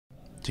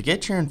To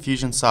get your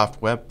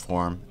Infusionsoft web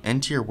form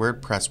into your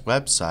WordPress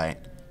website,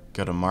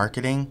 go to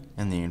Marketing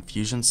and the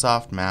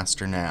Infusionsoft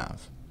Master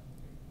Nav.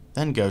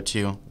 Then go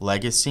to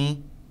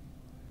Legacy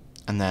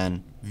and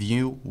then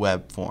View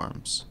Web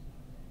Forms.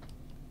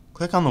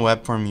 Click on the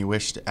web form you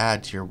wish to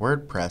add to your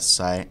WordPress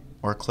site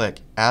or click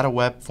Add a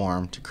Web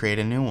Form to create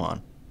a new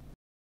one.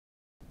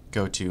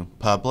 Go to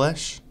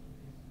Publish.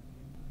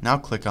 Now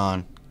click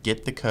on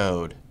Get the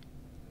Code.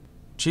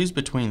 Choose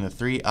between the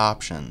three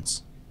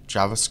options: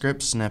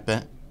 JavaScript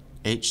snippet,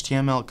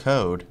 HTML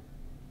code,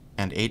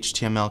 and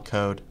HTML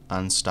code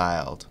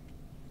unstyled.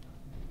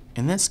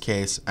 In this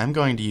case, I'm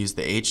going to use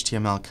the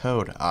HTML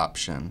code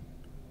option.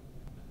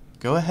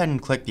 Go ahead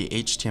and click the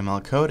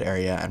HTML code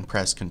area and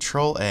press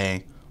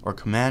Ctrl-A or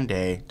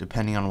Command-A,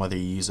 depending on whether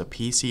you use a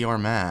PC or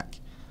Mac,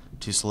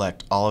 to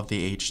select all of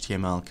the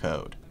HTML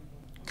code.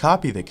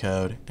 Copy the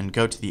code and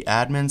go to the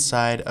admin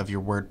side of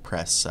your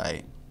WordPress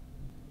site.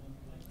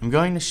 I'm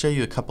going to show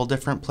you a couple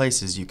different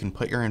places you can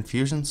put your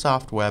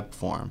Infusionsoft web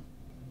form: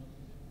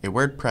 a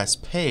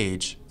WordPress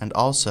page and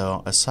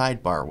also a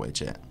sidebar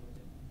widget.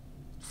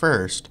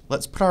 First,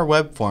 let's put our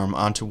web form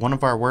onto one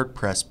of our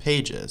WordPress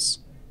pages.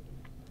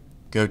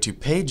 Go to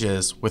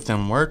Pages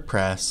within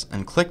WordPress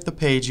and click the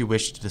page you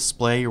wish to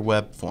display your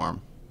web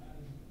form.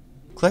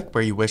 Click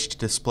where you wish to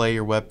display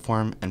your web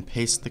form and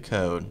paste the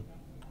code.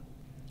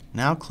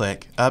 Now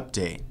click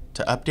Update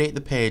to update the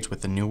page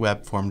with the new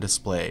web form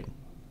displayed.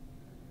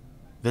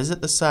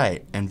 Visit the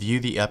site and view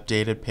the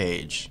updated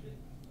page.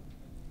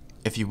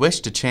 If you wish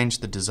to change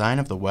the design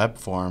of the web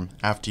form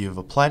after you've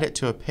applied it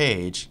to a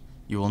page,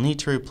 you will need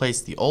to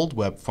replace the old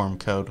web form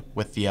code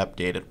with the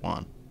updated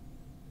one.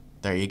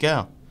 There you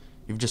go.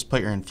 You've just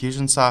put your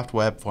Infusionsoft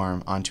web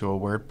form onto a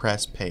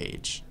WordPress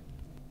page.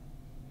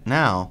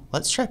 Now,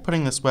 let's try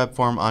putting this web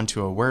form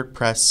onto a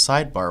WordPress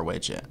sidebar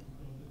widget.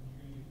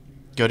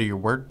 Go to your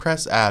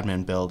WordPress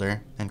admin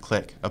builder and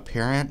click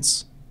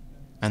Appearance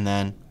and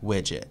then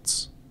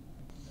Widgets.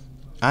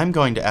 I'm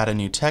going to add a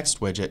new text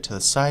widget to the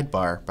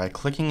sidebar by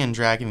clicking and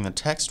dragging the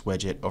text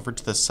widget over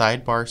to the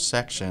sidebar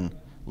section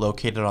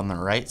located on the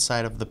right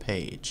side of the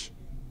page.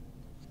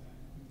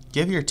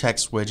 Give your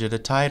text widget a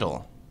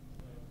title.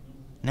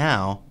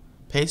 Now,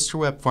 paste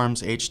your web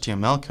form's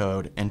HTML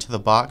code into the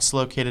box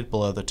located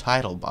below the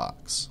title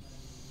box.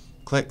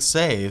 Click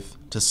Save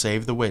to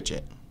save the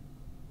widget.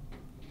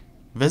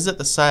 Visit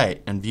the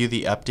site and view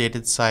the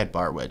updated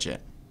sidebar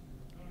widget.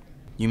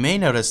 You may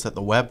notice that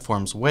the web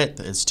form's width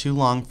is too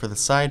long for the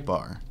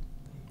sidebar.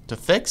 To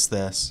fix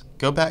this,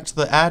 go back to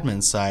the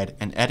admin side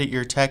and edit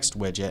your text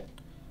widget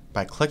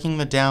by clicking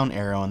the down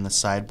arrow in the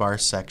sidebar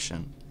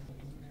section.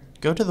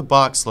 Go to the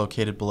box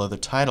located below the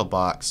title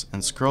box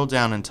and scroll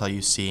down until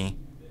you see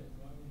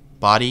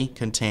Body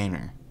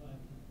Container.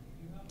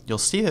 You'll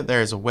see that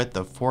there is a width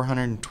of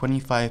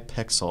 425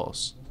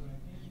 pixels.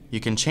 You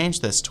can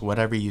change this to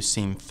whatever you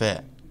seem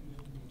fit.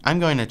 I'm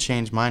going to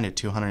change mine to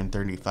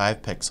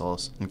 235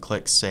 pixels and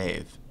click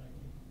Save.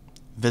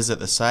 Visit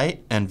the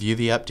site and view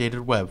the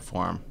updated web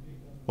form.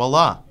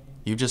 Voila!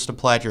 You've just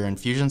applied your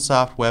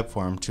Infusionsoft web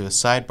form to a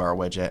sidebar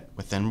widget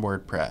within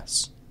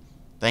WordPress.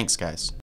 Thanks, guys.